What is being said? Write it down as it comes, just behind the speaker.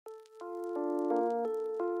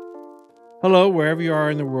Hello, wherever you are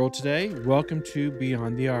in the world today. Welcome to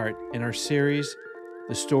Beyond the Art in our series,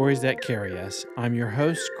 The Stories That Carry Us. I'm your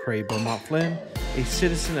host, Cray Flynn, a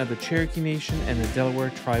citizen of the Cherokee Nation and the Delaware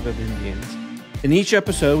Tribe of Indians. In each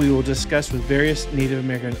episode, we will discuss with various Native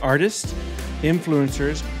American artists,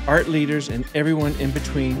 influencers, art leaders, and everyone in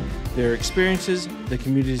between their experiences, the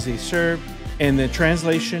communities they serve, and the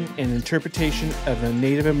translation and interpretation of the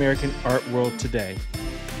Native American art world today.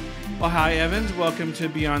 Well, hi, Evans. Welcome to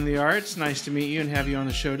Beyond the Arts. Nice to meet you and have you on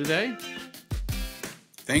the show today.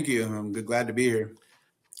 Thank you. I'm glad to be here.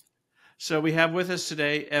 So we have with us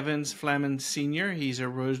today Evans Flammond Sr. He's a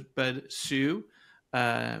Rose Bud Sioux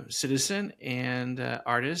citizen and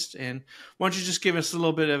artist. And why don't you just give us a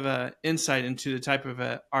little bit of insight into the type of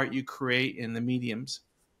art you create in the mediums?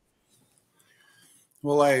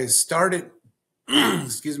 Well, I started, I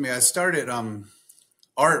started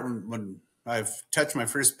art when I've touched my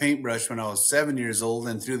first paintbrush when I was 7 years old,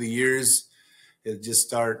 and through the years, it just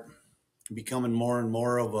started becoming more and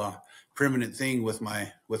more of a permanent thing with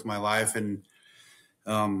my life. And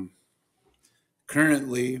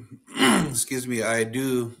currently, I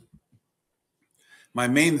do. My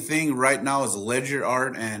main thing right now is ledger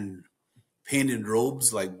art and painted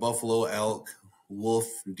robes like buffalo, elk, wolf,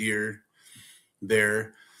 deer,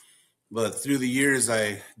 bear. But through the years,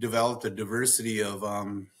 I developed a diversity of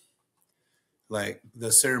like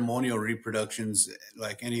the ceremonial reproductions,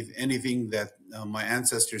 like anything that my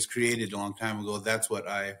ancestors created a long time ago. That's what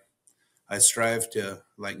I strive to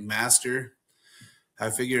like master. I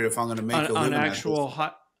figure if I'm going to make a living on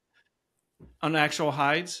actual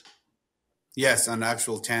hides. Yes, on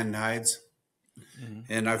actual tan hides. Mm-hmm.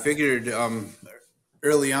 And I figured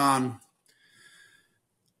early on,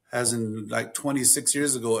 as in like 26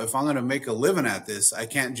 years ago, if I'm going to make a living at this, I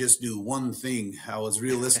can't just do one thing. I was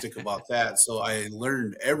realistic about that. So I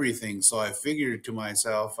learned everything. So I figured to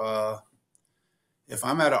myself, if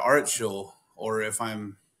I'm at an art show or if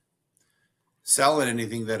I'm selling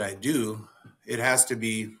anything that I do, it has to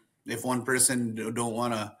be, if one person don't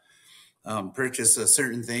want to purchase a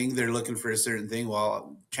certain thing, they're looking for a certain thing,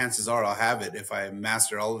 well, chances are I'll have it if I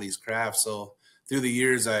master all of these crafts. So through the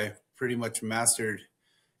years, I pretty much mastered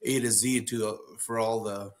A to Z for all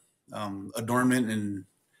the adornment and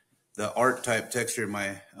the art type texture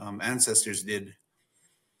my ancestors did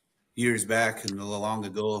years back and long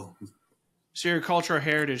ago. So your cultural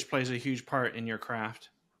heritage plays a huge part in your craft.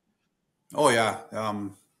 Oh yeah.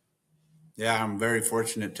 I'm very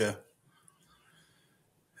fortunate to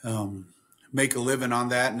make a living on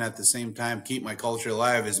that, and at the same time keep my culture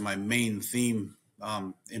alive is my main theme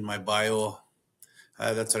in my bio.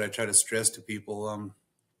 That's what I try to stress to people.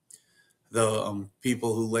 The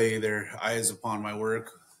people who lay their eyes upon my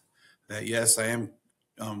work, that yes, I am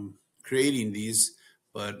creating these,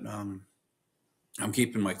 but I'm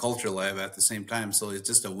keeping my culture alive at the same time. So it's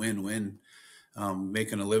just a win-win,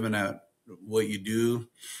 making a living at what you do.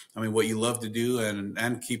 I mean, what you love to do,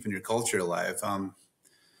 and keeping your culture alive.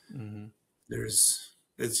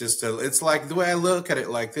 It's like the way I look at it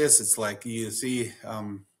like this. It's like, you see,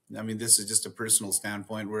 this is just a personal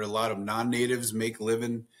standpoint where a lot of non-natives make a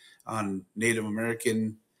living on Native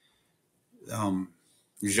American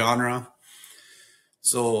genre.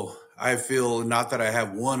 So I feel not that I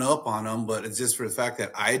have one up on them, but it's just for the fact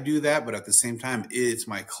that I do that. But at the same time, it's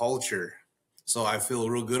my culture. So I feel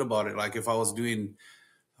real good about it. Like if I was doing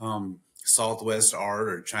Southwest art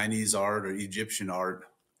or Chinese art or Egyptian art,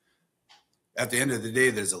 at the end of the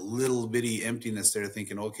day, there's a little bitty emptiness there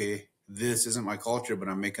thinking, okay, this isn't my culture, but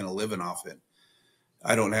I'm making a living off it.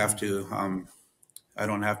 I don't have to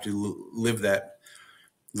live that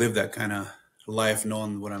kind of life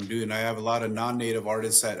knowing what I'm doing. I have a lot of non-native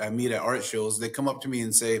artists that I meet at art shows. They come up to me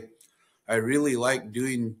and say, I really like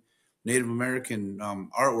doing Native American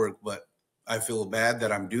artwork, but I feel bad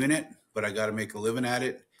that I'm doing it, but I got to make a living at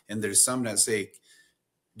it. And there's some that say,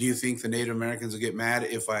 do you think the Native Americans will get mad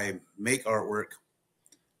if I make artwork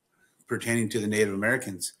pertaining to the Native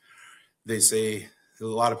Americans? They say, a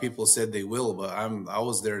lot of people said they will, but I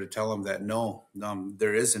was there to tell them that no,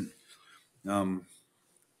 there isn't. In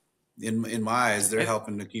my eyes, they're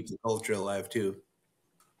helping to keep the culture alive too.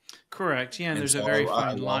 Correct. Yeah, and there's a very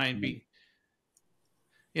fine line.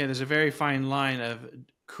 There's a very fine line of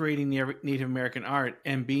creating Native American art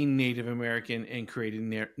and being Native American and creating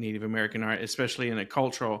Native American art, especially in a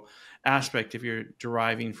cultural aspect. If you're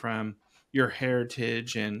deriving from your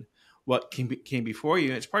heritage and what came before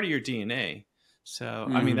you, it's part of your DNA. So,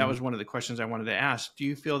 I mean, that was one of the questions I wanted to ask. Do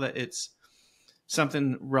you feel that it's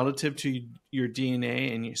something relative to your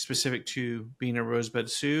DNA and specific to being a Rose Bud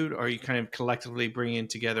Sioux, or are you kind of collectively bringing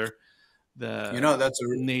together the that's a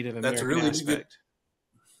Native that's American a really aspect?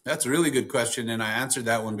 That's a really good question, and I answered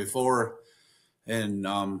that one before. And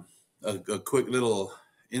a quick little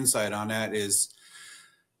insight on that is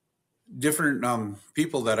different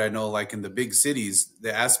people that I know, like in the big cities,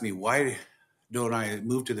 they ask me, why don't I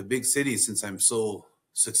move to the big cities since I'm so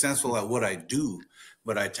successful at what I do?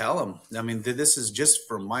 But I tell them, I mean, this is just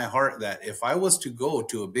from my heart, that if I was to go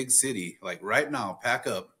to a big city, like right now, pack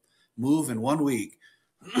up, move in 1 week,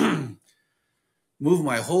 move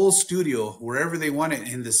my whole studio wherever they want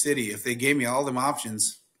it in the city, if they gave me all them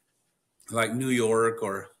options, like New York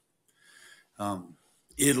or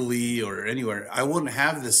Italy or anywhere, I wouldn't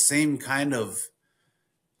have the same kind of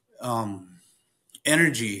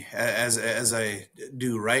energy as I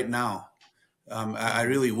do right now. I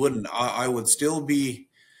really wouldn't. I would still be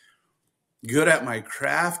good at my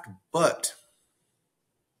craft, but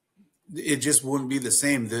it just wouldn't be the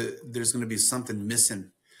same. There's going to be something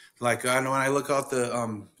missing. Like I know when I look out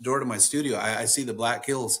the door to my studio, I see the Black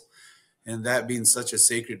Hills, and that being such a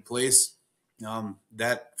sacred place,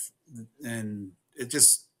 that and it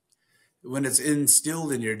just, when it's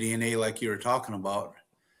instilled in your DNA, like you were talking about,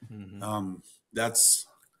 that's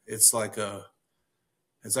it's like a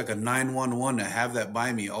 911 to have that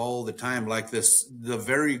by me all the time. Like this, the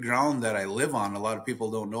very ground that I live on. A lot of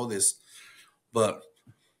people don't know this, but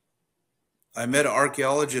I met an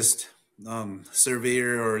archaeologist,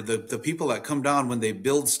 surveyor, or the people that come down when they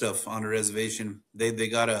build stuff on a reservation. They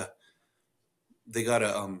gotta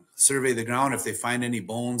survey the ground if they find any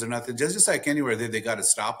bones or nothing. Just like anywhere, they gotta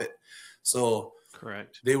stop it. So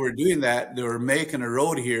Correct. they were doing that. They were making a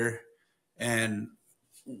road here, and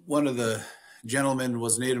one of the gentlemen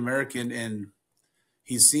was Native American, and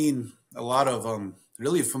he's seen a lot of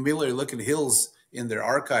really familiar looking hills in their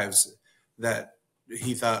archives that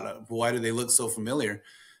he thought, why do they look so familiar?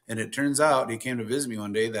 And it turns out, he came to visit me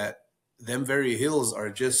one day, that them very hills are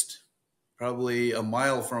just probably a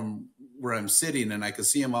mile from where I'm sitting, and I could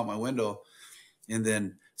see them out my window. And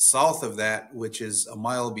then south of that, which is a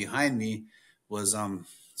mile behind me, was some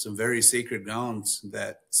very sacred grounds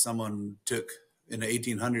that someone took in the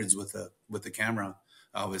 1800s with the camera,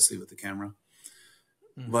 obviously with the camera.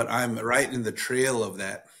 But I'm right in the trail of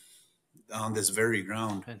that, on this very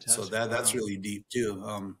ground. Fantastic. So that's really deep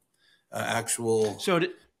too. Actual. So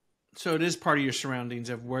it is part of your surroundings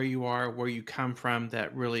of where you are, where you come from,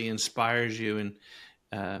 that really inspires you and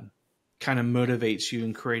kind of motivates you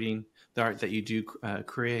in creating the art that you do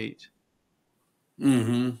create.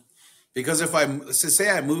 Mm-hmm. Because if say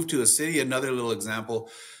I move to a city, another little example,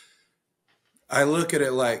 I look at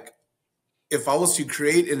it like, if I was to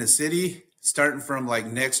create in a city starting from like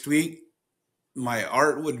next week, my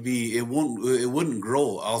art would be, it wouldn't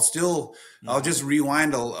grow. I'll just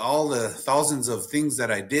rewind all the thousands of things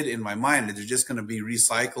that I did in my mind. They're just going to be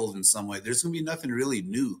recycled in some way. There's going to be nothing really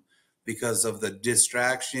new because of the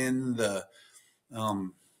distraction,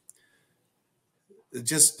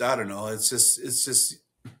 just, I don't know. It's just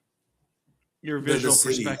your visual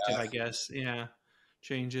perspective, I guess. Yeah.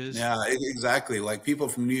 Changes. Yeah, exactly. Like people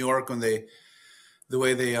from New York, when the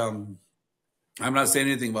way they, I'm not saying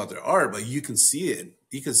anything about their art, but you can see it.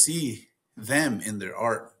 You can see them in their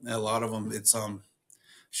art. A lot of them, it's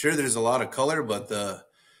sure there's a lot of color, but the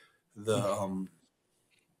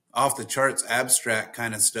off the charts abstract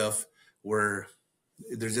kind of stuff where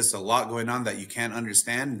there's just a lot going on that you can't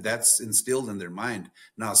understand, that's instilled in their mind.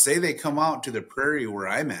 Now, say they come out to the prairie where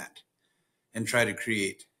I'm at and try to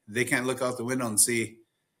create. They can't look out the window and see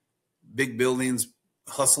big buildings,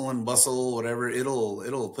 hustle and bustle, whatever.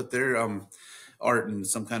 It'll put their art in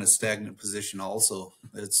some kind of stagnant position also.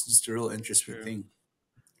 It's just a real interesting thing.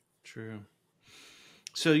 True.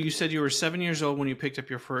 So you said you were 7 years old when you picked up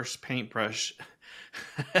your first paintbrush.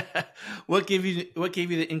 What gave you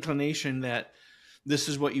the inclination that this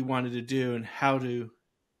is what you wanted to do, and how to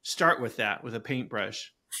start with that, with a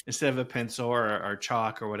paintbrush instead of a pencil or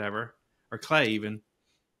chalk or whatever, or clay even?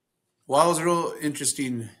 Well, it was a real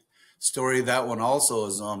interesting story. That one also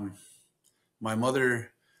is my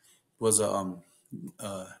mother was a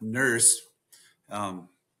nurse, and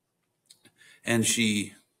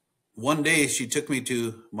one day she took me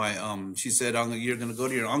to my she said, you're going to go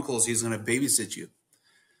to your uncle's, he's going to babysit you.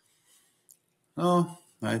 Oh,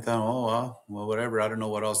 I thought, oh, well, whatever. I don't know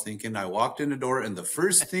what I was thinking. I walked in the door, and the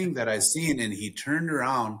first thing that I seen, and he turned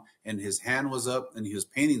around and his hand was up and he was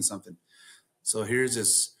painting something. So here's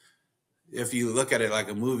this, if you look at it like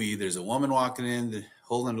a movie, there's a woman walking in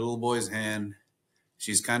holding a little boy's hand.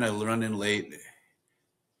 She's kind of running late.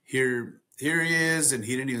 Here he is, and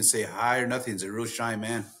he didn't even say hi or nothing. He's a real shy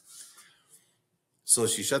man. So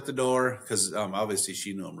she shut the door because obviously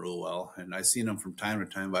she knew him real well, and I seen him from time to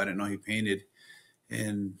time, but I didn't know he painted.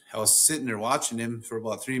 And I was sitting there watching him for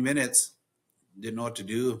about 3 minutes. Didn't know what to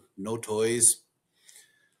do. No toys.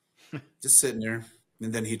 Just sitting there.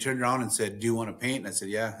 And then he turned around and said, "Do you want to paint?" And I said,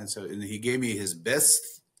 "Yeah." And he gave me his best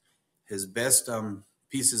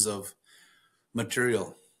pieces of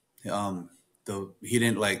material. He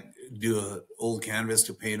didn't like do a old canvas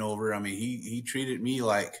to paint over. I mean, he treated me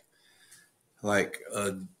like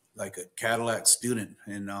a Cadillac student.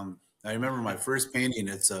 And I remember my first painting.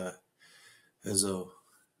 It's a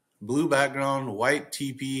blue background, white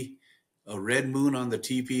teepee, a red moon on the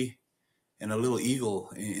teepee, and a little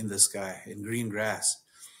eagle in the sky and green grass.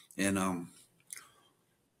 And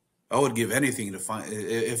I would give anything to find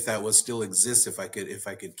if that was still exists, if I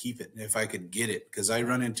could keep it, if I could get it, because I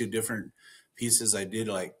run into different pieces I did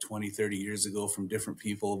like 20, 30 years ago from different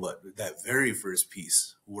people, but that very first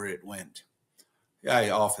piece, where it went, yeah,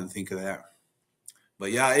 I often think of that.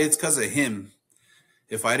 But yeah, it's because of him.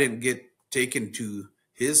 If I didn't get taken to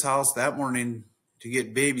his house that morning to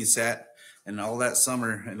get babysat and all that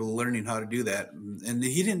summer and learning how to do that, and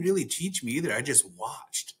he didn't really teach me either. I just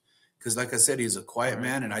watched, because like I said, he's a quiet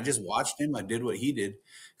man, and I just watched him. I did what he did,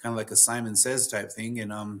 kind of like a Simon Says type thing.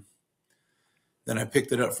 And then I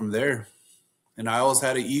picked it up from there. And I always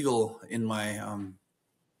had an eagle in my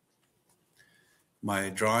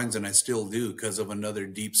drawings, and I still do, because of another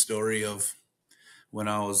deep story of when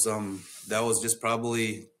I was that was just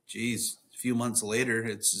probably a few months later.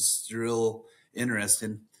 It's just real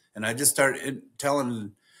interesting. And I just started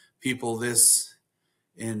telling people this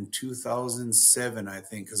in 2007, I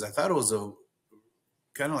think, because I thought it was a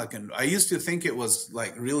kind of like I used to think it was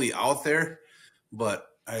like really out there, but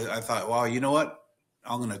I thought, wow, you know what?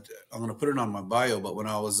 I'm gonna put it on my bio. But when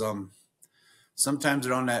I was sometimes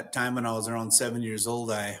around that time, when I was around 7 years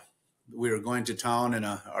old, we were going to town in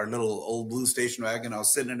our little old blue station wagon. I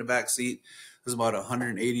was sitting in the back seat. It was about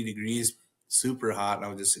 180 degrees, super hot. I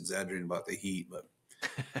was just exaggerating about the heat, but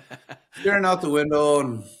staring out the window,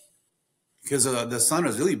 and because the sun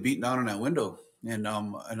was really beating down on that window, and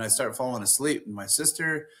I started falling asleep. And my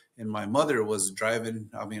sister and my mother was driving.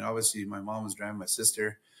 I mean, obviously my mom was driving, my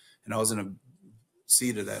sister, and I was in a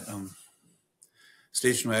seat of that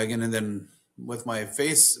station wagon. And then with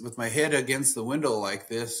my head against the window like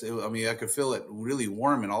this, I mean, I could feel it really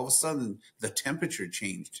warm, and all of a sudden the temperature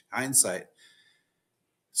changed. Hindsight.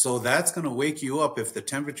 So that's going to wake you up if the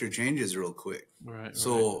temperature changes real quick. Right.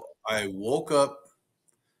 So I woke up,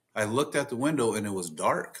 I looked at the window, and it was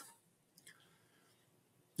dark.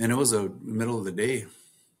 And it was the middle of the day.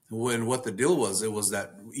 And what the deal was, it was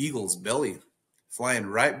that eagle's belly flying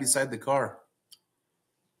right beside the car.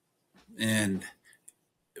 And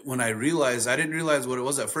when I didn't realize what it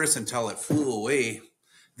was at first until it flew away.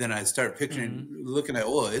 Then I start picturing, looking at,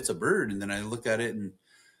 oh, it's a bird. And then I looked at it, and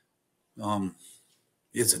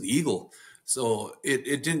it's an eagle. So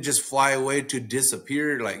it didn't just fly away to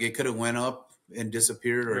disappear. Like it could have went up and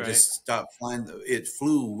disappeared, or just stopped flying. It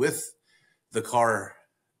flew with the car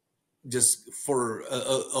just for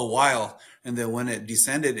a while. And then when it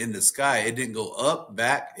descended in the sky, it didn't go up,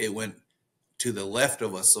 back. It went to the left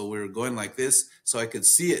of us. So we were going like this. So I could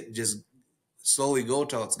see it just slowly go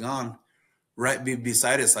till it's gone right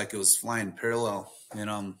beside us, like it was flying parallel.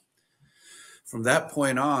 And from that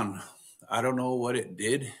point on, I don't know what it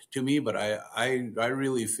did to me, but I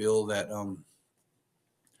really feel that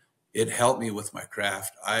it helped me with my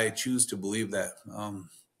craft. I choose to believe that.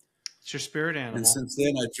 It's your spirit animal. And since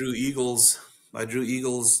then, I drew eagles.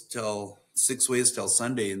 Till 6 ways till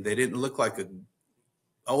Sunday, and they didn't look like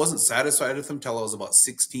I wasn't satisfied with them till I was about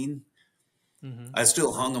 16. I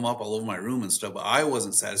still hung them up all over my room and stuff, but I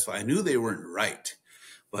wasn't satisfied. I knew they weren't right.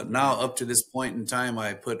 But now, up to this point in time,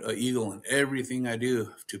 I put an eagle in everything I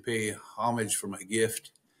do to pay homage for my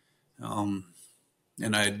gift. And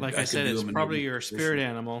like I said, it's probably your spirit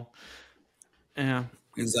animal. Yeah,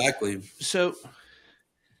 exactly. So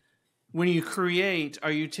when you create,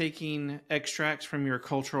 are you taking extracts from your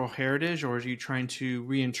cultural heritage, or are you trying to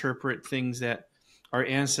reinterpret things that our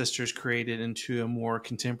ancestors created into a more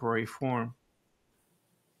contemporary form?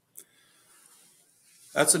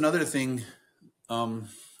 That's another thing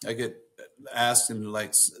I get asked in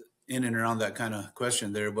and around that kind of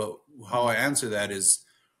question there. But how I answer that is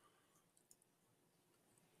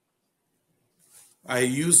I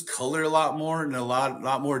use color a lot more and a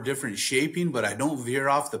lot more different shaping, but I don't veer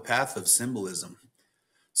off the path of symbolism.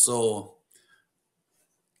 So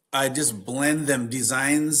I just blend them,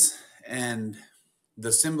 designs and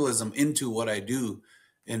the symbolism, into what I do.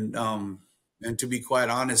 And to be quite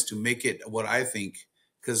honest, to make it what I think,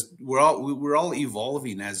 because we're all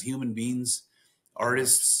evolving as human beings,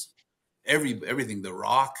 artists, everything, the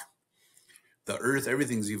rock, the earth,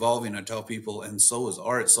 everything's evolving, I tell people, and so is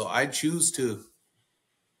art. So I choose to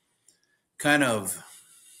kind of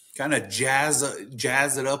jazz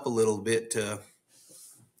it up a little bit to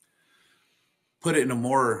put it in a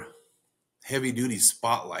more heavy duty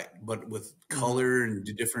spotlight, but with color and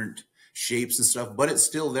different shapes and stuff. But it's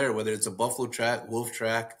still there, whether it's a buffalo track, wolf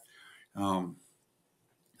track,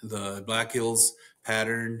 the Black Hills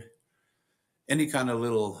pattern, any kind of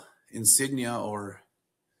little insignia or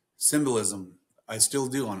symbolism. I still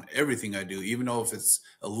do on everything I do, even though if it's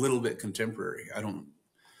a little bit contemporary. I don't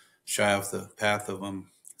shy off the path of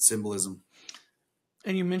symbolism.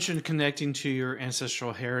 And you mentioned connecting to your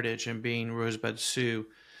ancestral heritage and being Rose Bud Sioux.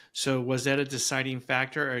 So was that a deciding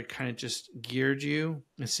factor, or it kind of just geared you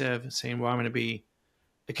instead of saying, well, I'm going to be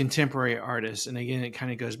a contemporary artist? And again, it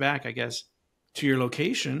kind of goes back, I guess, to your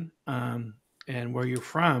location and where you're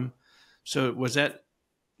from. So was that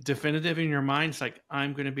definitive in your mind? It's like,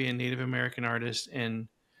 I'm going to be a Native American artist and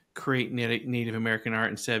create Native American art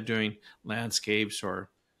instead of doing landscapes or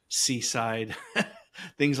seaside,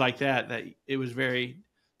 things like that, that it was very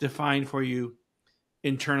defined for you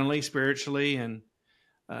internally, spiritually, and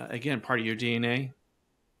again, part of your DNA?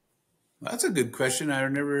 That's a good question. I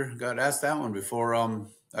never got asked that one before.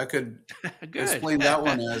 I could Good. explain that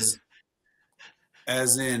one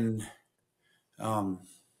as in,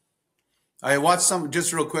 I watched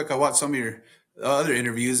just real quick, I watched some of your other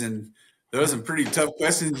interviews, and there was some pretty tough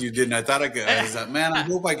questions you did. And I thought I was like, man, I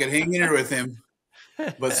hope I could hang in there with him.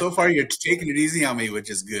 But so far you're taking it easy on me, which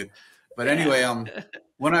is good. But anyway,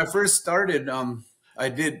 when I first started, I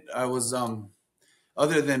was,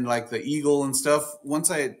 other than like the eagle and stuff, once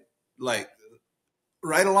I like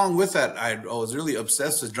right along with that, I was really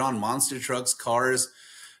obsessed with drawing monster trucks, cars,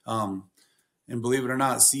 and believe it or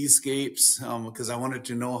not, seascapes, because I wanted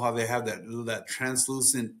to know how they have that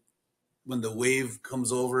translucent when the wave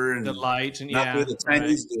comes over, and The light, and not the way the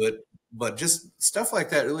Chinese do it, but just stuff like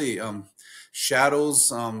that. Really,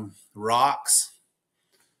 shadows, rocks.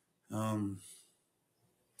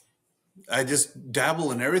 I just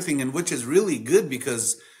dabble in everything, and which is really good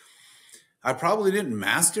because I probably didn't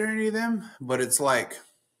master any of them, but it's like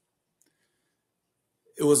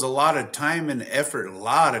it was a lot of time and effort,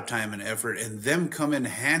 and them come in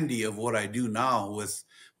handy of what I do now, with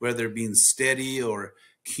whether being steady or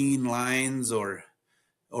keen lines or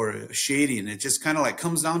shading. It just kind of like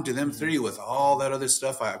comes down to them three with all that other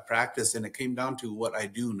stuff I practiced, and it came down to what I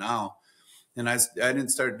do now. And I didn't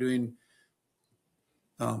start doing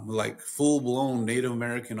like full-blown Native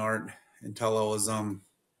American art until I was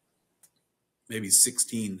maybe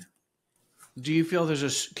 16. Do you feel there's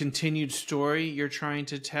a continued story you're trying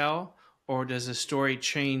to tell, or does the story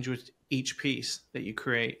change with each piece that you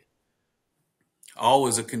create?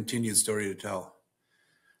 Always a continued story to tell.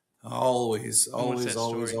 Always.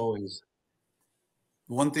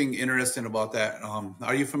 One thing interesting about that,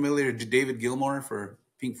 are you familiar with David Gilmour for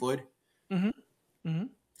Pink Floyd? Mm-hmm. Mm-hmm.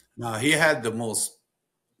 No, he had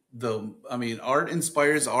art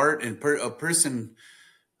inspires art, and a person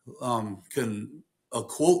a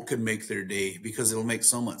quote could make their day because it'll make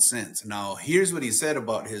so much sense. Now, here's what he said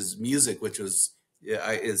about his music, which was,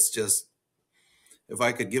 it's just, if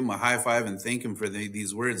I could give him a high five and thank him for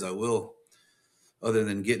these words, I will, other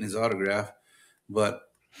than getting his autograph. But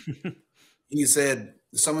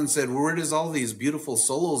someone said, where does all these beautiful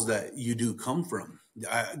solos that you do come from?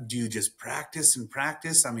 Do you just practice and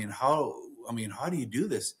practice? How do you do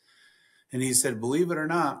this? And he said, believe it or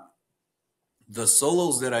not, the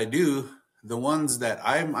solos that I do, the ones that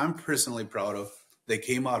I'm personally proud of, they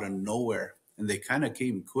came out of nowhere, and they kind of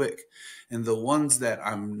came quick. And the ones that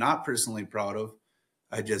I'm not personally proud of,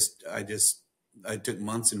 I took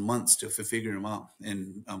months and months to figure them out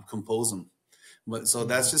and compose them. But so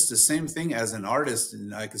that's just the same thing as an artist,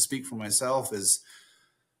 and I can speak for myself, is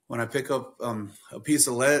when I pick up a piece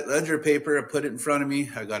of ledger paper, I put it in front of me.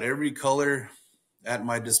 I got every color at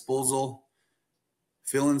my disposal,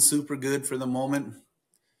 feeling super good for the moment.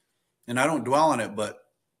 And I don't dwell on it, but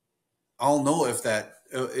I'll know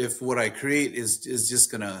if what I create is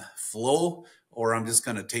just going to flow, or I'm just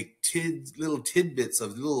going to take little tidbits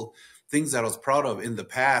of little things that I was proud of in the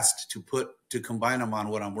past to combine them on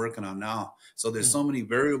what I'm working on now. So there's so many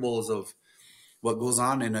variables of what goes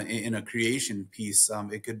on in a creation piece.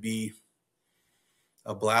 It could be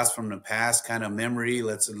a blast from the past kind of memory.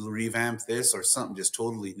 Let's revamp this, or something just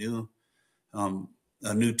totally new.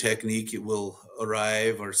 A new technique, it will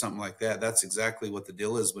arrive, or something like that. That's exactly what the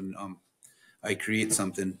deal is when I create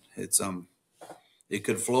something. It's it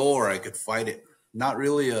could flow, or I could fight it. Not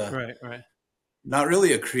really a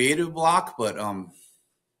creative block, but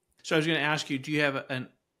So I was going to ask you, do you have an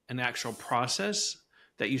actual process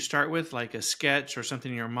that you start with, like a sketch or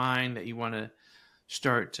something in your mind that you want to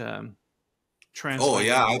start Oh translating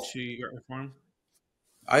yeah, into your art form?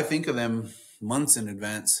 I think of them months in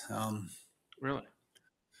advance. Really?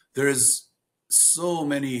 There's so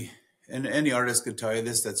many, and any artist could tell you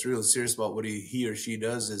this that's real serious about what he or she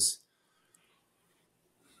does is,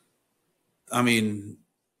 I mean,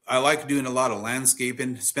 I like doing a lot of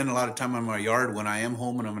landscaping, spend a lot of time in my yard when I am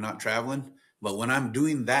home and I'm not traveling. But when I'm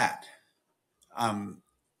doing that,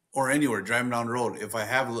 or anywhere driving down the road, if I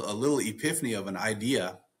have a little epiphany of an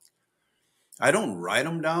idea, I don't write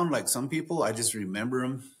them down like some people. I just remember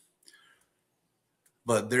them.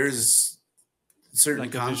 But there's certain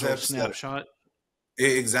Like a visual concepts that snapshot?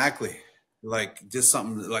 exactly like just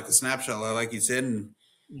something like a snapshot, like you said,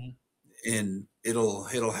 Mhm. and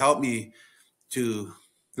it'll help me to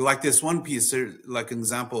like this one piece. Like an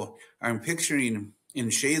example, I'm picturing in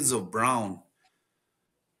shades of brown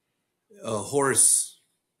a horse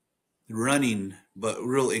running, but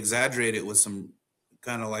real exaggerated with some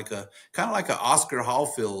kind of like a Oscar Hall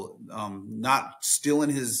feel. Not stealing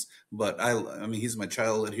his, but I mean he's my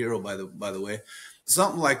childhood hero by the way.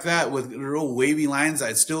 Something like that with real wavy lines.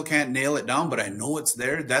 I still can't nail it down, but I know it's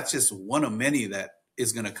there. That's just one of many that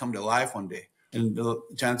is going to come to life one day. And to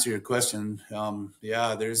answer your question,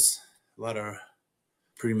 yeah, there's a lot of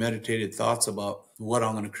premeditated thoughts about what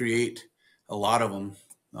I'm going to create. A lot of them.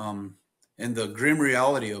 And the grim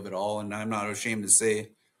reality of it all, and I'm not ashamed to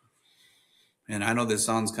say, and I know this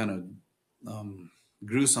sounds kind of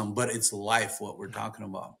gruesome, but it's life. What we're talking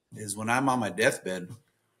about is when I'm on my deathbed,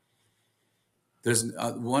 there's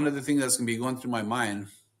one of the things that's going to be going through my mind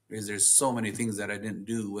is there's so many things that I didn't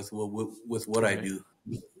do with what I Right. do.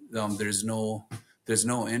 There's no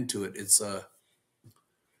end to it.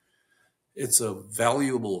 It's a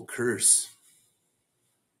valuable curse,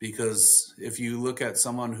 because if you look at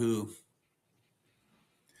someone who,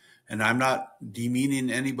 and I'm not demeaning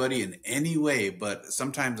anybody in any way, but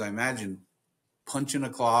sometimes I imagine punching a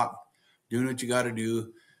clock, doing what you got to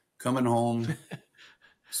do, coming home,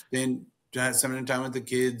 spending time with the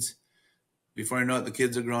kids. Before you know it, the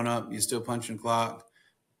kids are grown up. You still punching a clock.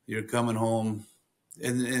 You're coming home,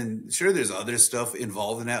 and sure, there's other stuff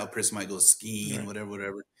involved in that. A person might go skiing, Right.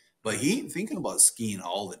 whatever. But he ain't thinking about skiing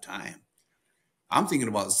all the time. I'm thinking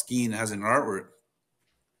about skiing as an artwork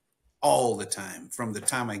all the time, from the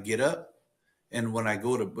time I get up and when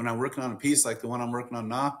I'm working on a piece like the one I'm working on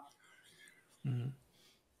now. Mhm.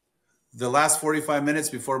 The last 45 minutes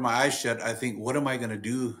before my eyes shut, I think, what am I going to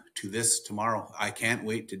do to this tomorrow? I can't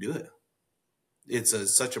wait to do it. It's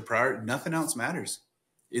such a priority. Nothing else matters.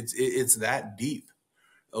 It's that deep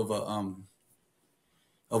of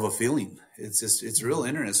a feeling. It's real Mhm.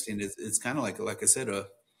 interesting. It's kind of like I said, a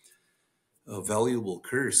valuable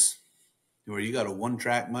curse where you got a one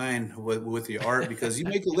track mind with your art, because you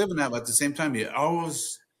make a living at it, but at the same time, you're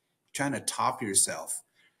always trying to top yourself,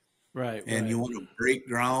 Right. and you Right. want to break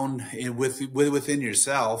ground within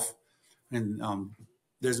yourself. And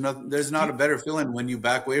there's Do not you, a better feeling when you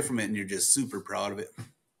back away from it and you're just super proud of it.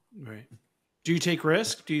 right. Do you take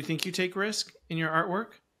risk? Do you think you take risk in your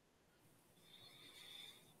artwork?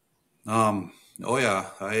 Oh yeah,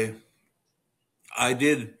 I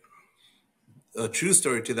did. A true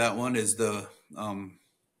story to that one is the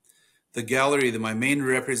gallery, my main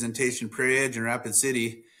representation, Prairie Edge in Rapid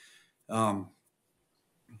City. Um,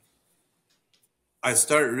 I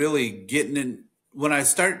start really getting in when I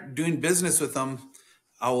start doing business with them.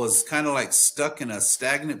 I was kind of like stuck in a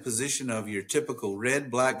stagnant position of your typical red,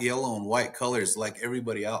 black, yellow, and white colors, like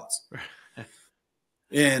everybody else.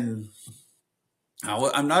 And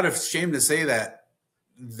I'm not ashamed to say that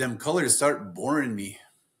them colors start boring me.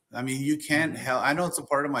 I mean, you can't Mhm. help. I know it's a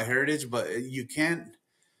part of my heritage, but you can't.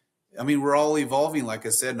 I mean, we're all evolving, like I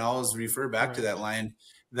said, and I always refer back to Right. that line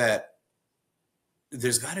that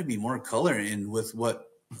there's got to be more color in with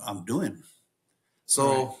what I'm doing. Right.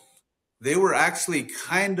 So they were actually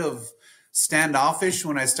kind of standoffish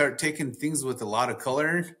when I start taking things with a lot of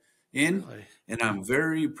color in. Really. And I'm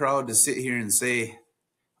very proud to sit here and say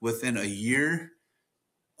within a year,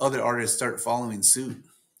 other artists start following suit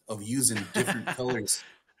of using different colors.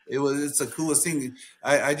 It's the coolest thing.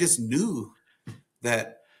 I just knew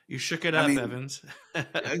that. You shook it I up, mean, Evans.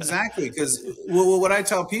 exactly, because what I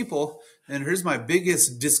tell people, and here's my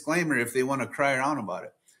biggest disclaimer if they want to cry around about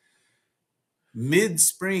it.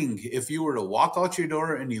 Mid-spring, if you were to walk out your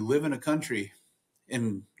door and you live in a country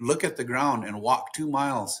and look at the ground and walk 2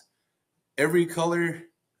 miles, every color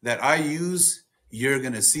that I use, you're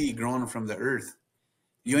going to see growing from the earth.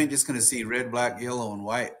 You ain't just going to see red, black, yellow, and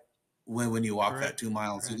white when you walk that Correct. 2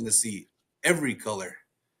 miles. You're Correct. going to see every color.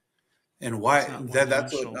 And It's why not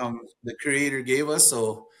that's what one-dimensional. the creator gave us.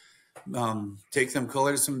 So take them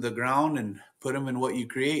colors from the ground and put them in what you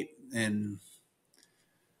create, and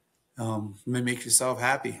make yourself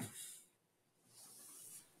happy.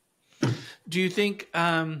 Do you think,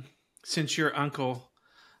 since your uncle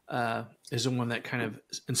is the one that kind of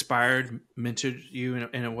inspired, mentored you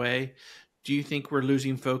in a way, do you think we're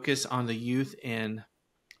losing focus on the youth and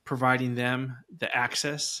providing them the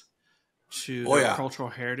access to Oh their yeah, cultural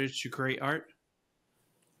heritage to create art?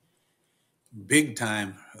 big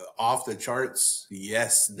time, off the charts.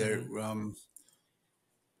 Yes, there. Mm-hmm.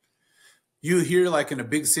 You hear like in the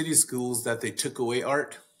big city schools that they took away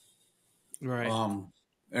art. Right.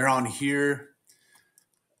 Around here,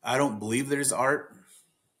 I don't believe there's art.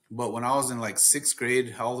 But when I was in like sixth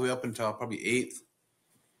grade, all the way up until probably eighth,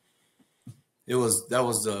 that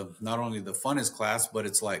was the not only the funnest class, but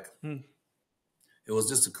it's like Hmm. it was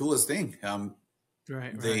just the coolest thing.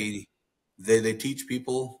 Right. Right. They they teach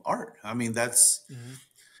people art. I mean, that's Mm-hmm.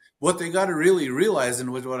 what they got to really realize,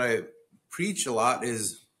 and what I preach a lot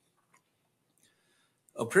is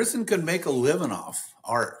a person can make a living off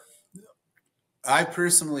art. I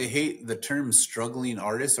personally hate the term struggling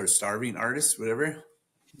artist or starving artist, whatever.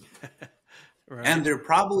 And Right. there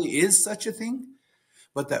probably is such a thing,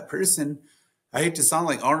 but that person, I hate to sound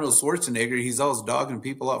like Arnold Schwarzenegger, he's always dogging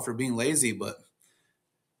people out for being lazy, but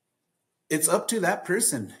it's up to that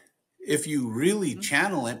person. If you really Mhm.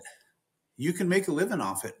 channel it, you can make a living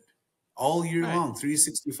off it all year Right. long,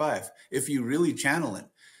 365. If you really channel it,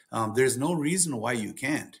 there's no reason why you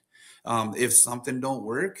can't. If something don't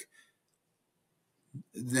work,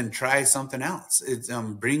 then try something else. It's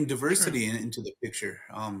bring Sure. diversity into the picture.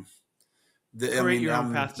 I Create mean, your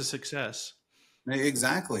own path to success.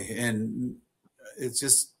 exactly, and it's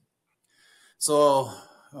just so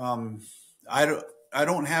um, I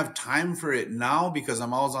don't have time for it now because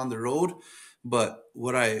I'm always on the road. But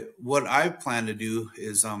what I plan to do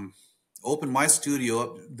is open my studio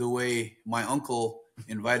up the way my uncle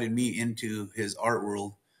invited me into his art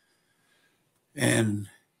world, and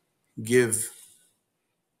give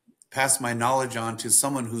pass my knowledge on to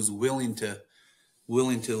someone who's willing to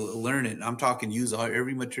learn it. I'm talking use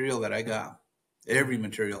every material that I got, every Mm-hmm.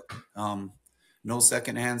 material. Um, no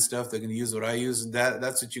secondhand stuff. They're going to use what I use.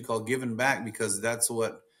 That's what you call giving back, because that's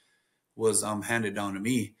what was handed down to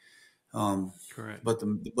me. Um, Correct. but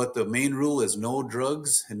the main rule is no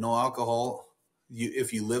drugs and no alcohol.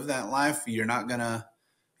 If you live that life, you're not gonna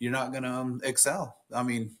excel. I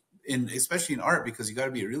mean, in especially in art, because you got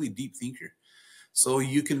to be a really deep thinker. So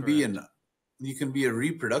Correct. you can be a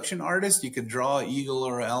reproduction artist. You could draw an eagle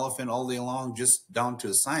or an elephant all day long, just down to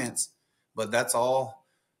a science. But that's all.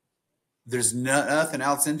 There's nothing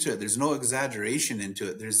else into it. There's no exaggeration into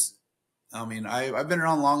it. I mean, I've been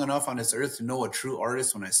around long enough on this earth to know a true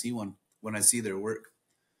artist when I see one, when I see their work.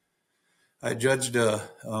 I judged a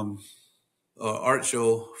art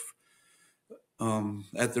show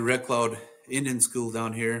at the Red Cloud Indian School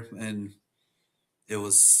down here, and it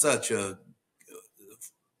was such a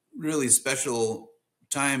really special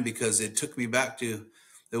time because it took me back to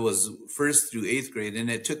it was first through eighth grade, and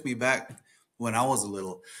it took me back when I was a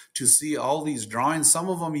little to see all these drawings. Some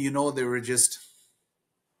of them, they were just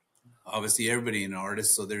obviously everybody an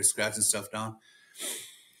artist, so they're scratching stuff down.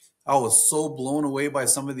 I was so blown away by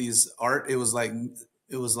some of these art. It was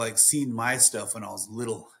like seeing my stuff when I was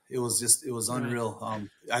little. It was Right. unreal.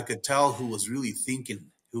 I could tell who was really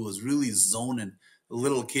thinking, who was really zoning. A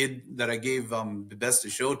little kid that I gave the best to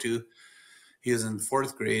show to, he was in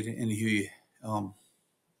fourth grade, and um,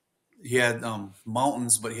 he had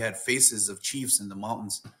mountains, but he had faces of chiefs in the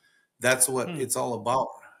mountains. That's what Hmm. it's all about.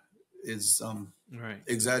 Is Right.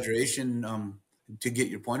 exaggeration to get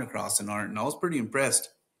your point across in art, and I was pretty impressed.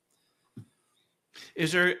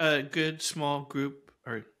 Is there a good small group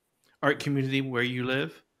or art community where you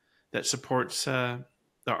live that supports the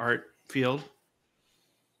art field?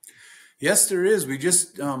 Yes, there is. We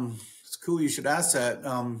just it's cool you should ask that.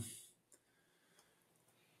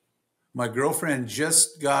 My girlfriend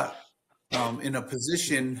just got in a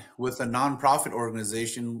position with a nonprofit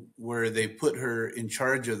organization where they put her in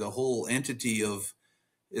charge of the whole entity of,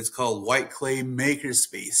 it's called White Clay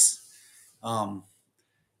Makerspace. Um,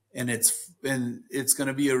 and it's going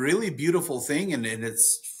to be a really beautiful thing, and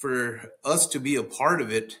it's for us to be a part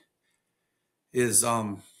of it is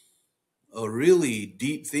a really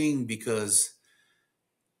deep thing, because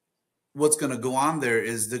what's going to go on there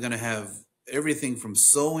is they're going to have everything from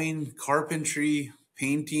sewing, carpentry,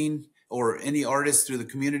 painting, or any artist through the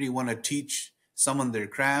community want to teach someone their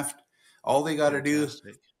craft. All they got to do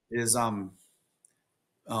Fantastic. is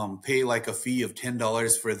pay like a fee of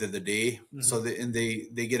 $10 for the day, so Hmm. that and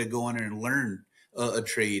they get to go in there and learn a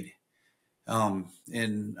trade.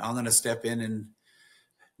 And I'm going to step in and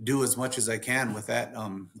do as much as I can with that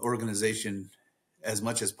organization as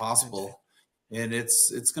much as Fantastic. possible. And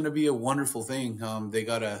it's going to be a wonderful thing. They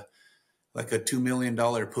got a like a $2 million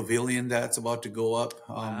pavilion that's about to go up,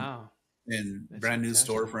 Wow, and that's brand new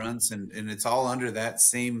fantastic. storefronts, and it's all under that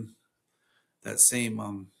same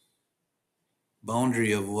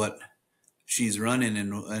boundary of what she's running,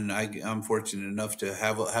 and I'm fortunate enough to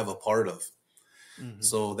have a part of. Hmm.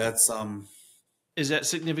 So that's Is that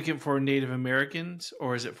significant for Native Americans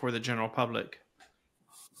or is it for the general public?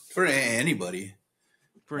 for anybody.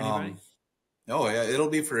 For anybody? Um, oh yeah, it'll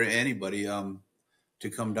be for anybody to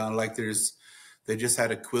come down. Like they just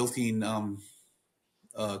had a quilting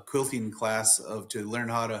class of to learn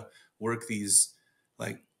how to work these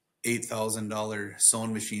like $8,000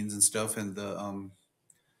 sewing machines and stuff, and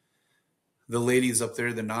the ladies up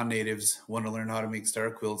there, the non-natives, want to learn how to make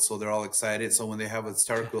star quilts, so they're all excited. So when they have a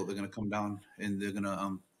star quilt, they're going to come down and they're going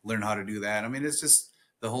to learn how to do that. I mean, it's just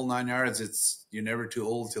the whole 9 yards. It's You're never too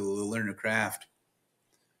old to learn a craft.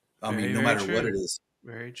 I mean, Very, no very matter what true. it is.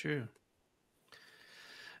 Very true.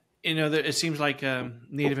 It seems like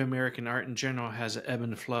Native American art in general has an ebb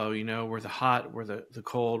and flow. Where the hot, where the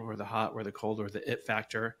cold, where the hot, where the cold, where the it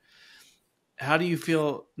factor. How do you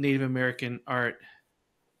feel Native American art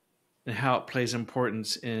and how it plays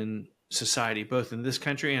importance in society, both in this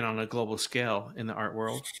country and on a global scale in the art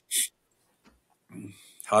world?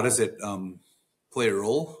 How does it play a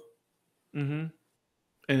role? Mm-hmm.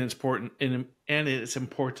 And it's important, and its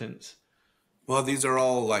importance. Well, these are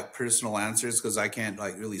all like personal answers because I can't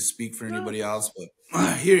like really speak for No, anybody else.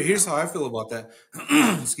 But here's no. how I feel about that.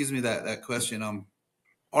 Excuse me, that question.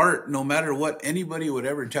 Art, no matter what anybody would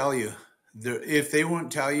ever tell you, if they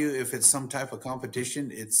won't tell you if it's some type of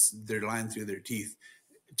competition, it's they're lying through their teeth.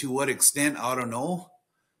 To what extent, I don't know.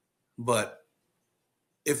 But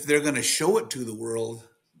if they're going to show it to the world,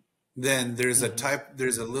 then Mm-hmm.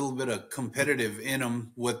 there's a little bit of competitive in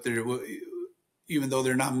them. Even though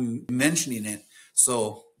they're not mentioning it.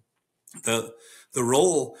 So the the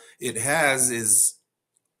role it has is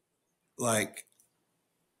like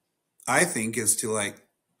I think is to like,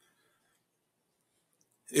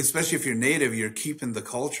 especially if you're native, you're keeping the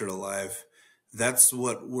culture alive. That's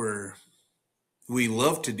what we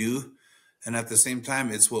love to do, and at the same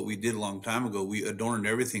time, it's what we did a long time ago. We adorned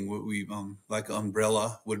everything. What we like an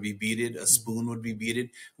umbrella would be beaded, a Mm-hmm. spoon would be beaded.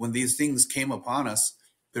 When these things came upon us,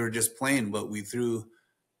 they were just plain, but we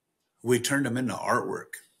turned them into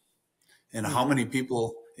artwork. And how Mm-hmm. many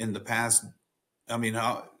people in the past? I mean,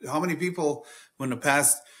 how many people when the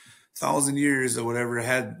past 1,000 years or whatever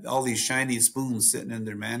had all these shiny spoons sitting in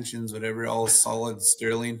their mansions, whatever, all solid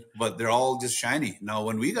sterling, but they're all just shiny. Now,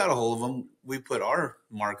 when we got a hold of them, we put our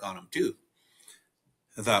mark on them too.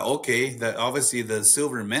 I thought, okay, that obviously the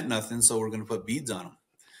silver meant nothing, so we're going to put beads on them.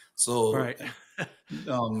 So, Right.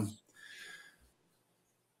 um,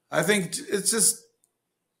 I think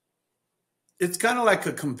it's kind of like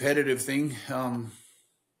a competitive thing.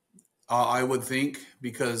 I would think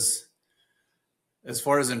because as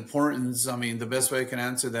far as importance, I mean, the best way I can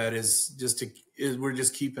answer that is we're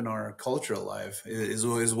just keeping our culture alive is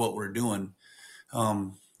what we're doing.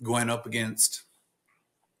 Going up against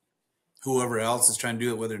whoever else is trying to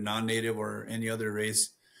do it, whether non-native or any other race.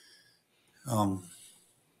 Um,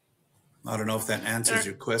 I don't know if that And answers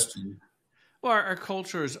your question. our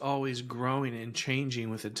culture is always growing and changing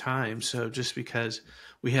with the time. So just because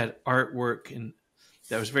we had artwork and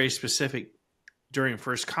that was very specific during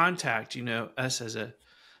first contact, us as a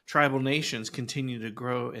tribal nations continue to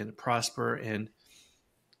grow and prosper, and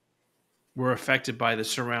we're affected by the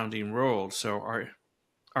surrounding world. So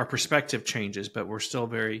our perspective changes, but we're still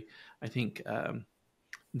very, I think,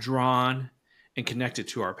 drawn and connected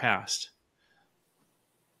to our past.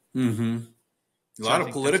 Mm-hmm. A So I lot of think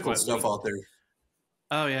that's political what stuff we. out there.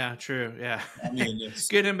 Oh yeah, true. Yeah, I mean, it's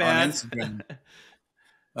good and on bad. Instagram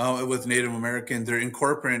with Native Americans. They're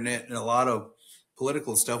incorporating it in a lot of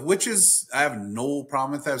political stuff, which is I have no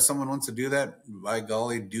problem with that. If someone wants to do that, by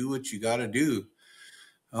golly, do what you got to do.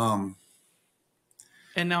 Um,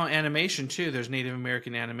 And now animation too. There's Native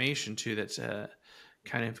American animation too that's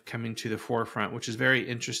kind of coming to the forefront, which is very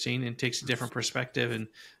interesting and takes a different perspective and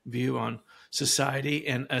view on society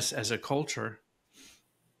and us as a culture.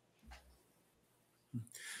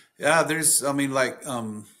 yeah, there's, I mean, like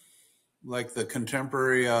the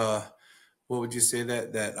contemporary, what would you say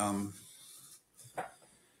that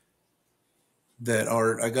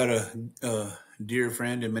art? I got a dear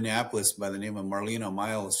friend in Minneapolis by the name of Marlena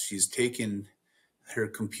Miles. She's taken her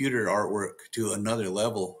computer artwork to another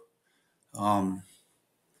level.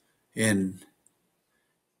 And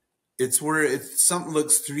it's where it's something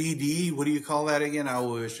looks 3D. What do you call that again? I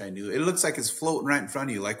wish I knew. It looks like it's floating right in front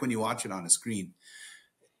of you, like when you watch it on a screen.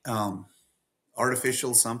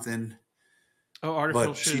 Artificial something. Oh, But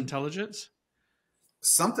artificial intelligence?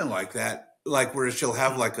 something like that, like where she'll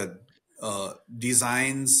have like a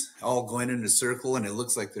designs all going in a circle, and it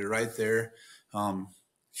looks like they're right there.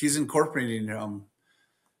 She's incorporating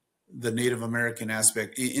the Native American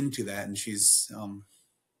aspect into that, and she's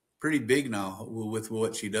pretty big now with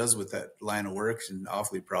what she does with that line of work, and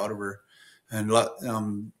awfully proud of her. And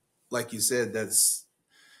like you said, that's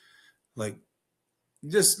like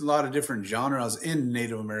just a lot of different genres in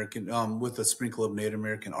Native American, with a sprinkle of Native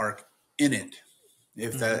American art in it.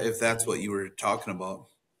 If that's what you were talking about.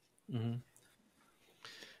 Mm-hmm.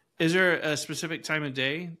 Is there a specific time of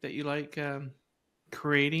day that you like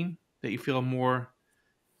creating, that you feel more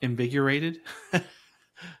invigorated?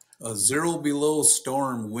 A 0 below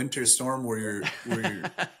storm, winter storm, where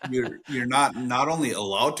you're not only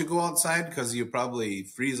allowed to go outside because you probably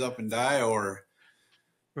freeze up and die, or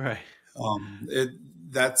Right.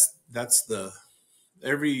 That's the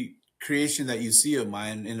every creation that you see of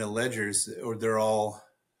mine in the ledgers, or they're all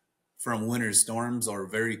from winter storms or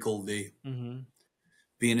very cold day. Mm-hmm.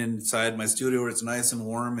 Being inside my studio where it's nice and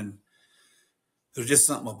warm, and there's just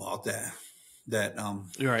something about that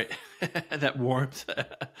You're right. That warmth.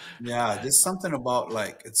 yeah, just something about,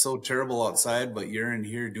 like, it's so terrible outside, but you're in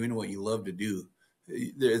here doing what you love to do.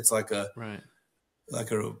 It's like a Right. like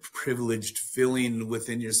a privileged feeling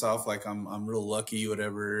within yourself, like I'm real lucky,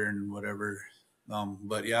 whatever and whatever.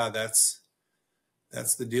 But yeah, that's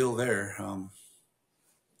the deal there.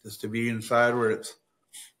 Just to be inside where it's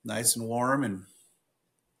nice and warm, and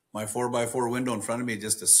my 4x4 window in front of me,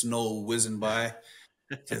 just the snow whizzing by,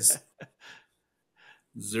 just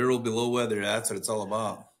 0 below weather. That's what it's all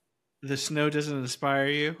about. The snow doesn't inspire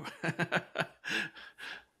you?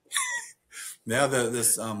 Yeah,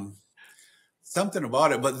 this something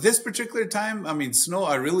about it. But this particular time, I mean, snow,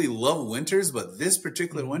 I really love winters, but this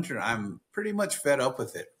particular winter, I'm pretty much fed up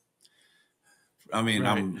with it. I mean,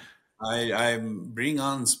 Right. I'm bring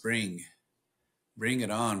on spring, bring it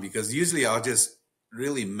on, because usually I'll just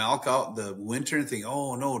really milk out the winter and think,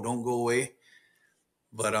 oh no, don't go away.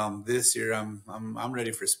 But this year I'm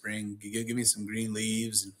ready for spring. Give me some green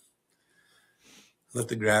leaves, and let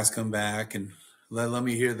the grass come back, and let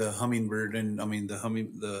me hear the hummingbird, and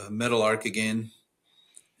the meadowlark again.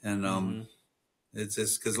 And Mm-hmm. it's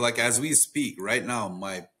just because, like, as we speak right now,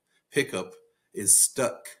 my pickup is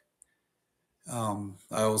stuck.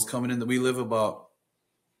 I was coming in. We live about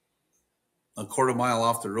a quarter mile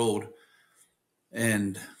off the road,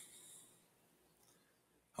 and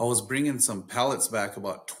I was bringing some pallets back,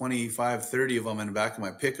 about 25, 30 of them in the back of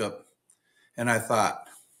my pickup. And I thought,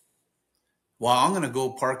 well, I'm going to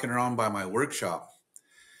go parking around by my workshop.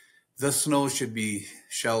 The snow should be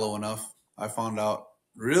shallow enough. I found out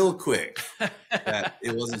real quick that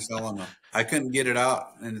it wasn't shallow enough. I couldn't get it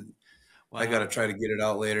out, and I got to Wow. try to get it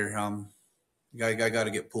out later. I got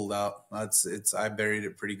to get pulled out. I buried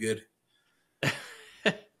it pretty good.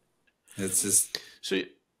 It's just, So,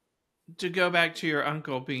 to go back to your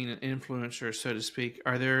uncle being an influencer, so to speak,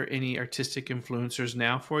 are there any artistic influencers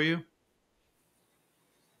now for you?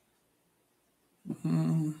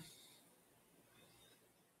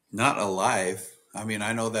 not alive. I mean,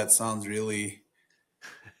 I know that sounds really,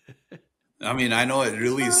 I mean, I know it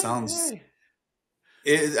really All right. sounds, Hey.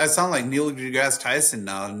 I sound like Neil deGrasse Tyson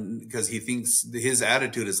now, because he thinks his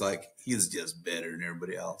attitude is like he's just better than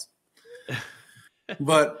everybody else.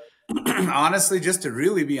 But honestly, just to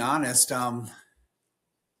really be honest,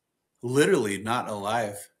 literally not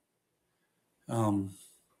alive. Um,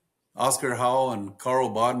 Oscar Howe and Carl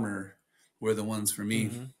Bodmer were the ones for me.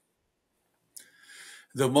 Mm-hmm.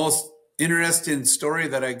 The most interesting story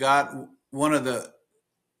that I got, one of the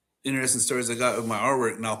interesting stories I got with my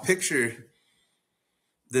artwork. Now picture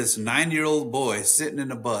this 9-year-old boy sitting in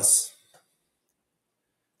a bus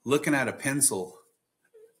looking at a pencil.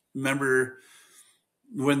 Remember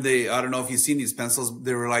when I don't know if you've seen these pencils,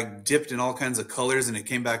 they were like dipped in all kinds of colors and it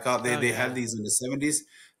came back out. Oh, They had yeah. these in the 70s.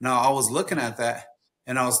 Now I was looking at that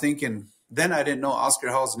and I was thinking, then I didn't know Oscar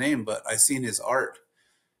Howe's name, but I seen his art.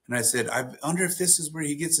 And I said, I wonder if this is where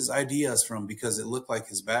he gets his ideas from, because it looked like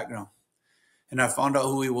his background. And I found out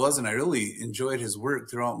who he was, and I really enjoyed his work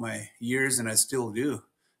throughout my years, and I still do.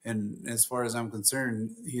 And as far as I'm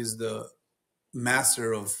concerned, he's the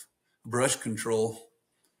master of brush control.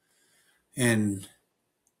 And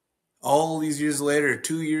all these years later,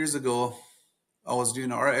 2 years ago, I was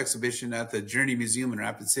doing an art exhibition at the Journey Museum in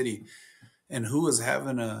Rapid City. And who was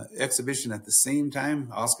having an exhibition at the same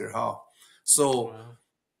time? Oscar Howe. So Wow.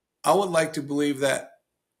 I would like to believe that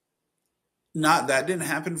not that didn't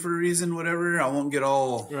happen for a reason, whatever. I won't get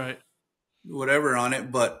all Right. whatever on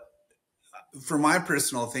it, but for my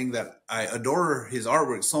personal thing, that I adore his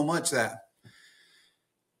artwork so much that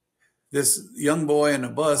this young boy in a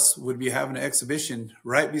bus would be having an exhibition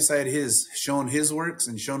right beside his, showing his works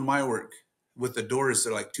and showing my work, with the doors that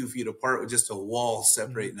are like 2 feet apart with just a wall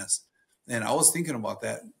separating us. And I was thinking about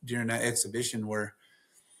that during that exhibition where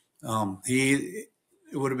it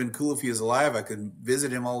would have been cool if he was alive. I could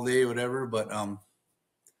visit him all day, whatever, but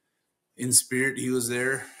in spirit, he was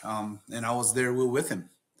there. And I was there with him,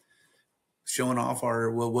 showing off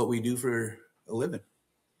what we do for a living.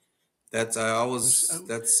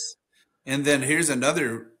 And then here's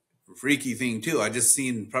another freaky thing too. I just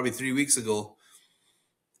seen probably 3 weeks ago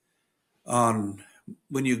on,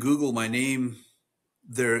 when you Google my name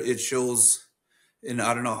there, it shows, and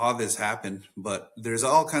I don't know how this happened, but there's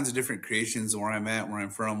all kinds of different creations, where I'm at, where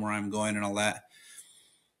I'm from, where I'm going, and all that.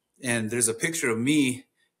 And there's a picture of me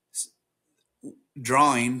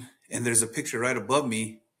drawing, and there's a picture right above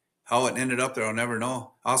me. How it ended up there, I'll never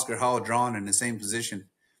know. Oscar Howe drawn in the same position.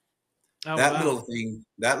 Oh, that wow. little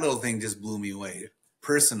thing just blew me away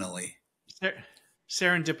personally.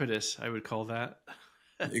 Serendipitous, I would call that.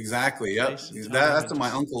 Exactly. Yep. That's what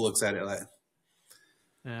my uncle looks at it like.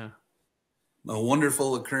 Yeah. A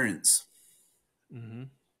wonderful occurrence. Mm-hmm.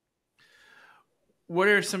 What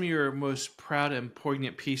are some of your most proud and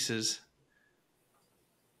poignant pieces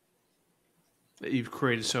that you've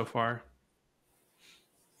created so far?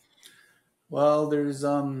 Well, there's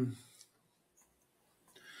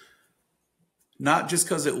not just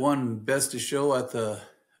because it won best of show at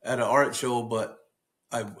an art show, but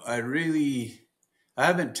I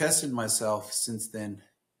haven't tested myself since then.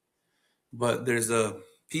 But there's a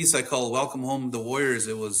piece I call "Welcome Home, the Warriors."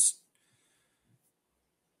 It was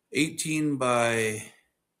 18 by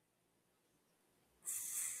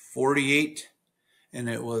 48, and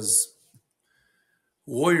it was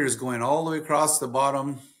warriors going all the way across the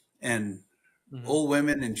bottom, and old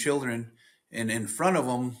women and children, and in front of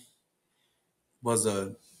them was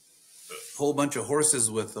a whole bunch of horses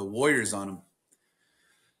with the warriors on them,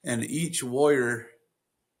 and each warrior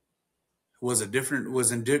was in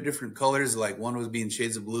different colors. Like one was being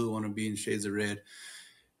shades of blue, one was being shades of red,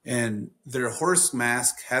 and their horse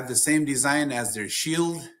mask had the same design as their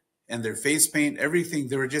shield and their face paint. Everything,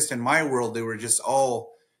 they were just, in my world, they were just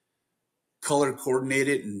all color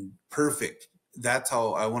coordinated and perfect. That's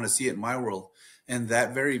how I want to see it in my world. And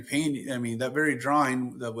that very that very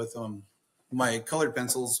drawing with my colored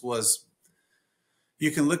pencils was, you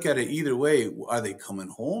can look at it either way. Are they coming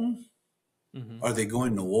home? Mm-hmm. Are they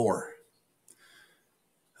going to war?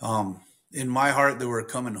 In my heart, they were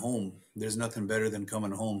coming home. There's nothing better than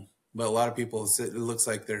coming home. But a lot of people, it looks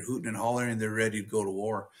like they're hooting and hollering and they're ready to go to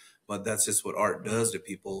war. But that's just what art does to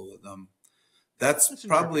people. That's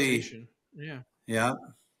probably, yeah,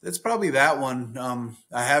 that's probably that one.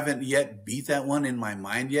 I haven't yet beat that one in my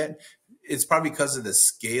mind yet. It's probably because of the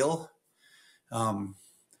scale. And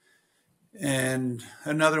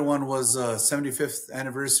another one was 75th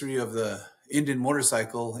anniversary of the Indian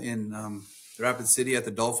motorcycle in Rapid City at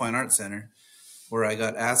the Dolphin Art Center, where I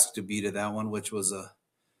got asked to be to that one, which was a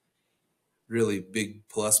really big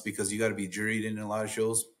plus because you got to be juried in a lot of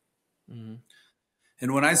shows. Mm-hmm.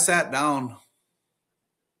 And when I sat down,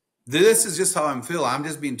 this is just how I'm feeling. I'm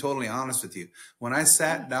just being totally honest with you. When I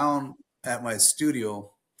sat down at my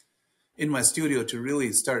studio, to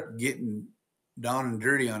really start getting down and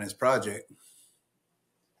dirty on his project,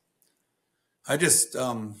 I just,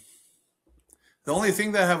 the only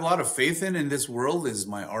thing that I have a lot of faith in this world is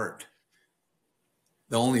my art.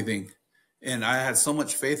 The only thing. And I had so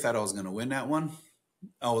much faith that I was going to win that one.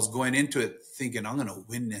 I was going into it thinking, I'm going to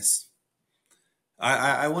win this.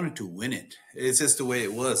 I wanted to win it. It's just the way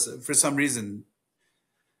it was for some reason.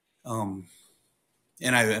 And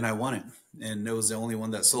I won it. And it was the only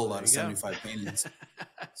one that sold out of 75 paintings.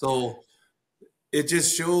 So it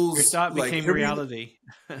just shows, your thought became reality.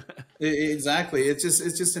 Exactly. It's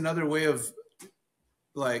just another way of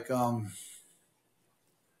like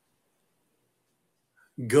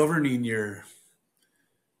governing your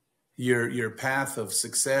path of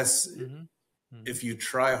success if you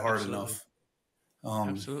try hard enough.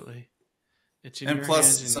 Absolutely. It's in your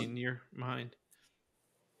hands and in your mind.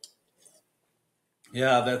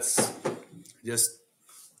 Yeah, that's just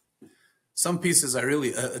some pieces I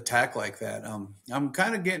really attack like that. I'm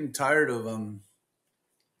kind of getting tired of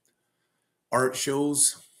art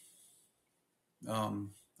shows.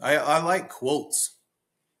 I like quotes.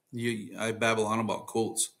 I babble on about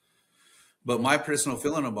quotes, But my personal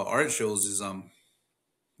feeling about art shows is,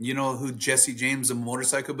 you know who Jesse James, the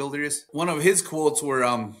motorcycle builder, is? One of his quotes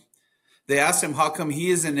were, they asked him how come he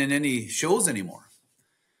isn't in any shows anymore.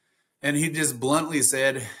 And he just bluntly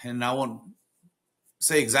said, and I won't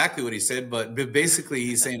say exactly what he said, but basically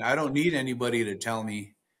he's saying, I don't need anybody to tell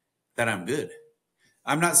me that I'm good.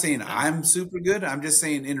 I'm not saying I'm super good. I'm just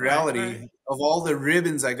saying in reality, of all the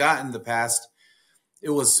ribbons I got in the past, it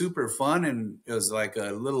was super fun. And it was like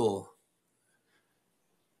a little,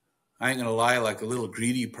 I ain't gonna lie, like a little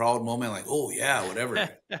greedy, proud moment, like, oh yeah, whatever.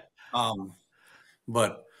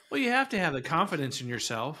 But Well, you have to have the confidence in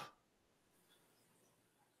yourself.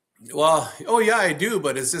 well, oh yeah, I do,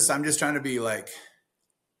 but it's just I'm just trying to be like,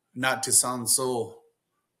 not to sound so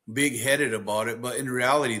big headed about it, but in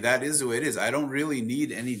reality, that is the way it is. I don't really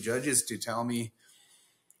need any judges to tell me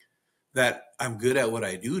that I'm good at what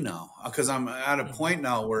I do now, because I'm at a point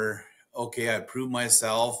now where, okay, I proved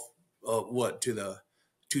myself, to the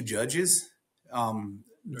two judges,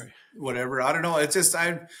 Right. whatever. I don't know. It's just,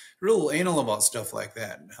 I'm real anal about stuff like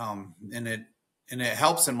that. And it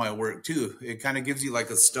helps in my work too. It kind of gives you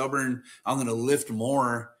like a stubborn, I'm going to lift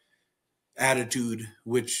more attitude,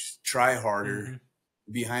 which try harder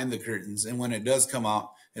behind the curtains. And when it does come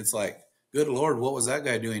out, it's like, good Lord, what was that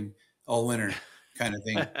guy doing all winter kind of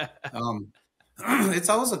thing. It's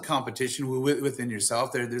always a competition within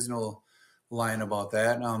yourself. There's no lying about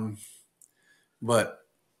that. But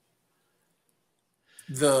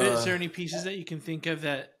Is there any pieces that you can think of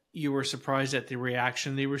that you were surprised at the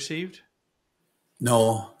reaction they received?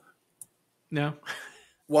 No.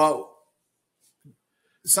 Well,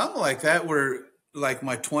 something like that were like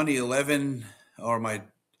my 2011 or my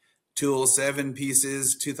 207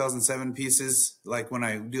 pieces, 2007 pieces, like when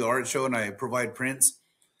I do art show and I provide prints.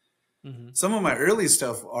 Some of my early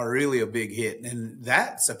stuff are really a big hit, and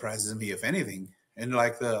that surprises me, if anything. And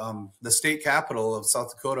like the state capital of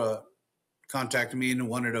South Dakota contacted me and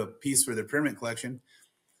wanted a piece for their permit collection.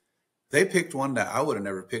 They picked one that I would have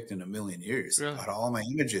never picked in a million years. Really? Out of all my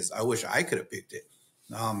images, I wish I could have picked it.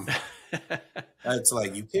 It's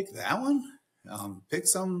like, you pick that one, pick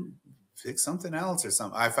something else or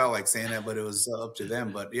something. I felt like saying that, but it was up to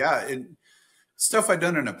them. But yeah, stuff I've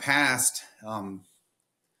done in the past.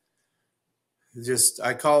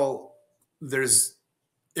 I call, there's,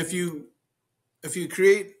 if you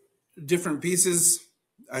create different pieces,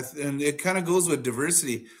 and it kind of goes with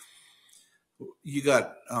diversity. You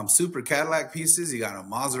got super Cadillac pieces, you got a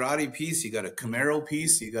Maserati piece, you got a Camaro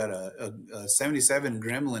piece, you got a 77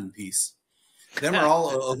 Gremlin piece. Them are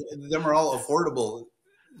all affordable.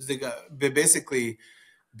 They got basically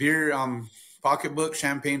beer pocketbook,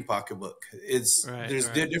 champagne pocketbook. There's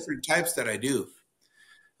different types that I do.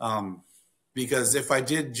 Because if I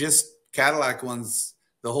did just Cadillac ones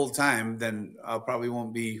the whole time, then I probably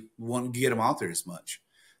won't get them out there as much,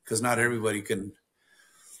 because not everybody can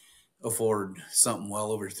afford something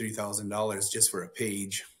well over $3,000 just for a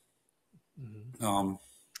page.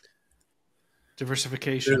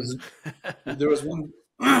 Diversification. There's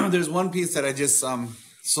one piece that I just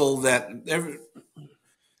sold that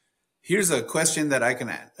here's a question that I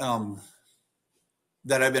can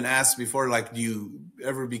that I've been asked before, like, do you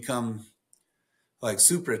ever become like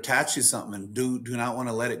super attached to something and do not want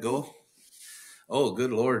to let it go? Oh,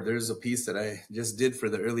 good Lord. There's a piece that I just did for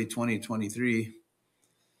the early 2023,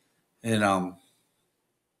 and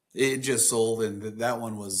it just sold. And that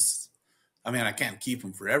one was, I mean, I can't keep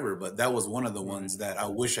them forever, but that was one of the ones that I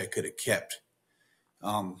wish I could have kept.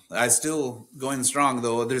 I still going strong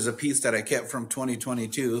though. There's a piece that I kept from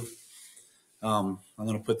 2022. I'm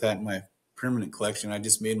going to put that in my permanent collection. I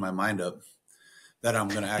just made my mind up that I'm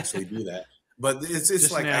going to actually do that. But it's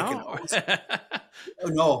just like now? I can always,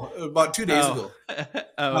 no, about 2 days ago.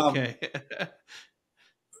 Okay.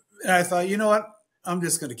 And I thought, you know what? I'm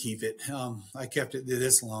just going to keep it. I kept it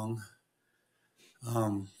this long.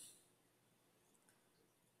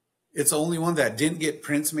 It's the only one that didn't get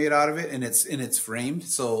prints made out of it, and it's framed.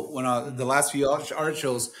 So when the last few art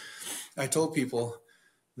shows, I told people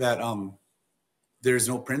that there's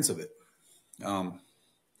no prints of it.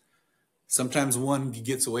 Sometimes one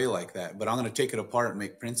gets away like that, but I'm going to take it apart and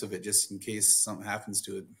make prints of it just in case something happens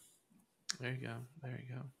to it. There you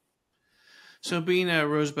go. So being a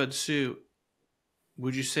Rose Bud Sioux,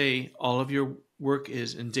 would you say all of your work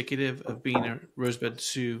is indicative of being a Rose Bud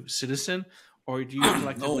Sioux citizen, or do you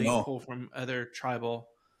collectively pull from other tribal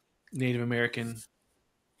Native American?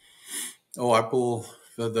 Oh, I pull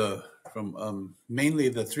from mainly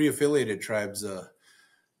the three affiliated tribes,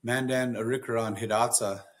 Mandan, Arikara, and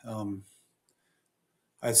Hidatsa.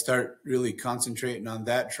 I start really concentrating on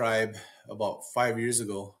that tribe about 5 years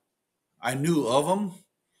ago. I knew of them,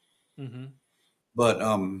 Mm-hmm. But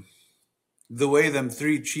the way them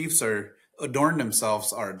three chiefs are adorn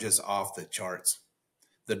themselves are just off the charts.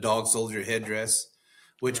 The dog soldier headdress,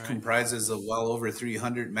 which Right. comprises of well over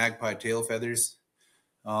 300 magpie tail feathers,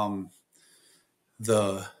 um,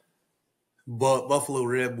 the buffalo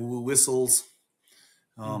rib whistles,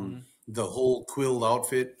 Mm-hmm. the whole quilled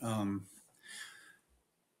outfit.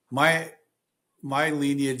 My my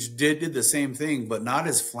lineage did the same thing, but not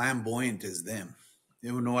as flamboyant as them.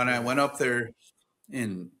 Even when I Right. went up there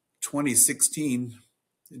in 2016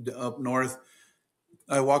 up north,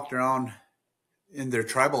 I walked around in their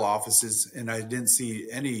tribal offices and I didn't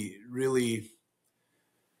see any really,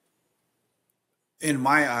 in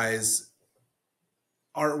my eyes,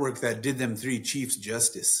 artwork that did them three chiefs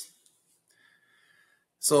justice.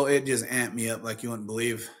 So it just amped me up like you wouldn't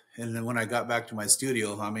believe. And then when I got back to my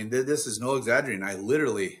studio, I mean, this is no exaggerating. I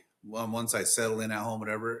literally, well, once I settled in at home,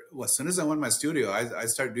 whatever, well, as soon as I went to my studio, I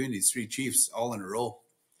started doing these three chiefs all in a row.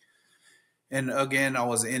 And again, I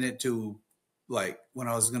was in it to, like, when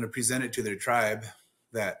I was going to present it to their tribe,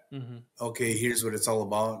 that, Mm-hmm. okay, here's what it's all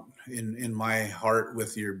about in my heart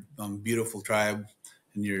with your beautiful tribe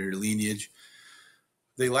and your lineage.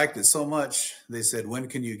 They liked it so much. They said, when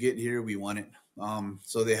can you get here? We want it.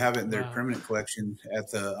 So they have it in their Wow. permanent collection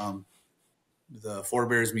at the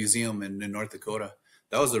Forebears Museum in North Dakota.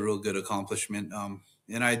 That was a real good accomplishment.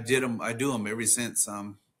 And I do them ever since.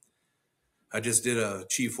 I just did a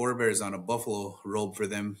Chief Forebears on a buffalo robe for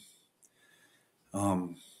them.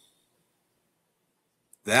 Um,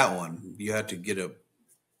 that one, you had to get a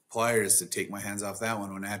pliers to take my hands off that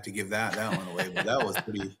one when I had to give that one away. But that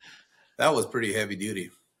was pretty heavy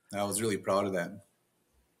duty. I was really proud of that.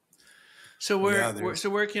 So But yeah,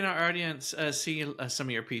 where can our audience see some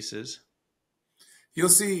of your pieces? you'll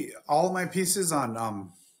see all my pieces on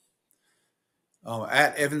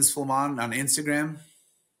at Evans Flammond on Instagram.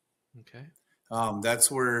 Okay. That's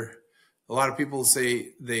where a lot of people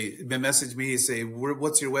say they message me, say,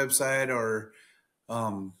 "What's your website?" or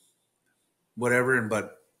um, whatever.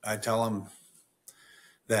 But I tell them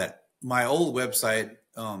that my old website,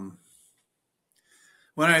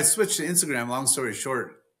 when I switched to Instagram, long story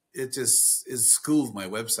short, it schooled my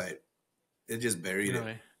website. It just buried it.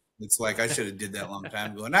 Really? It's like I should have did that a long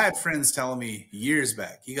time ago. And I had friends telling me years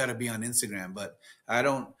back, you got to be on Instagram, but I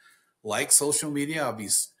don't like social media.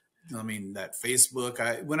 I mean, that Facebook,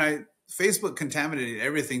 Facebook contaminated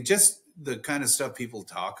everything, just the kind of stuff people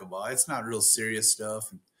talk about. It's not real serious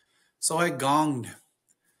stuff. So I gonged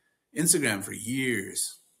Instagram for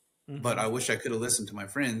years, but Mm-hmm. I wish I could have listened to my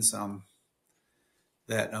friends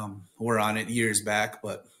that were on it years back.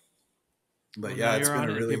 But Well, now yeah, it's you're been on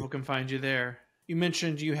a it and really, people can find you there. You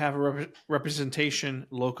mentioned you have a representation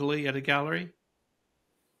locally at a gallery.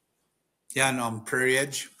 yeah, no, Prairie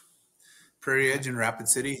Okay. Edge in Rapid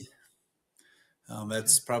City. Okay.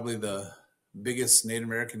 That's probably the biggest Native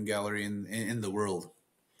American gallery in the world.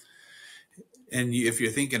 And if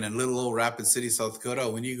you're thinking in little old Rapid City, South Dakota,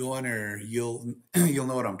 when you go in there, you'll you'll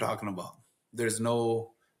know what I'm talking about. There's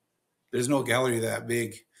no gallery that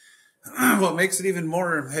big. What makes it even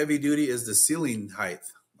more heavy duty is the ceiling height.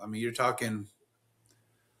 I mean, you're talking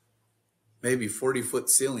maybe 40-foot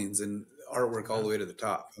ceilings and artwork all the Wow. way to the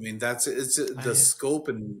top. I mean, it's the I scope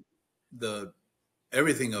and the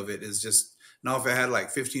everything of it is just, now if I had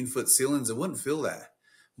like 15-foot ceilings, it wouldn't feel that.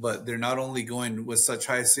 But they're not only going with such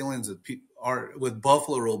high ceilings with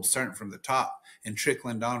buffalo robes starting from the top and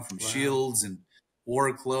trickling down from Wow. shields and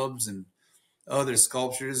war clubs and other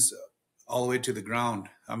sculptures all the way to the ground.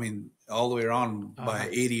 I mean, all the way around by Uh,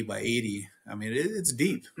 80 by 80. I mean, it's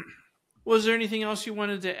deep. was there anything else you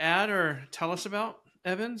wanted to add or tell us about,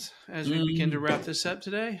 Evans, as we begin to Mm, wrap this up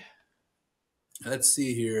today? let's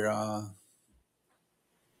see here.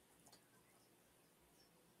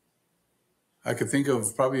 I could think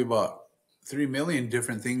of probably about 3 million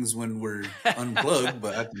different things when we're unplugged,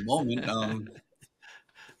 but at the moment,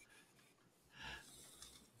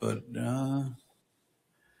 but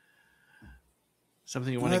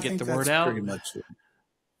Something you want to I get think the word that's pretty out? much it.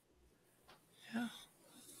 Yeah.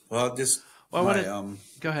 Well, just Well, I want my to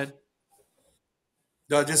go ahead.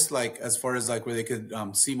 no, just like as far as like where they could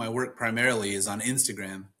see my work primarily is on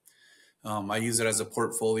Instagram. I use it as a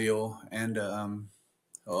portfolio and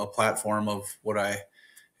a platform of what I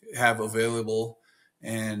have available,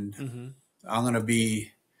 and Mm-hmm. I'm going to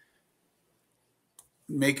be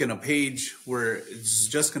making a page where it's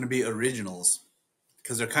just going to be originals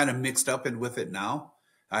because they're kind of mixed up in with it now.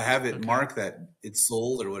 I have it Okay. marked that it's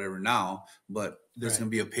sold or whatever now, but there's Right.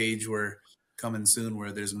 going to be a page where coming soon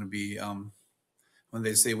where there's going to be when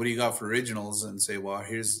they say, "What do you got for originals?" and say, "Well,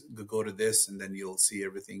 here's go to this," and then you'll see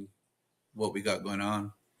everything what we got going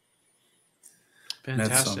on. That's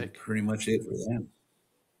Fantastic. pretty much it for that.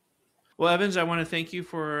 Well, Evans, I want to thank you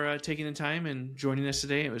for taking the time and joining us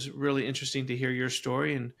today. It was really interesting to hear your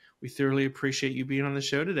story, and we thoroughly appreciate you being on the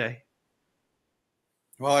show today.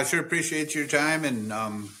 Well, I sure appreciate your time, and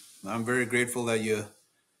I'm very grateful that you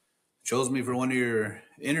chose me for one of your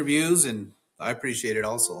interviews, and I appreciate it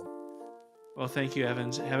also. Well, thank you,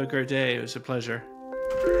 Evans. Have a great day. It was a pleasure.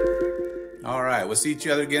 All right. We'll see each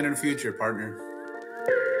other again in the future, partner.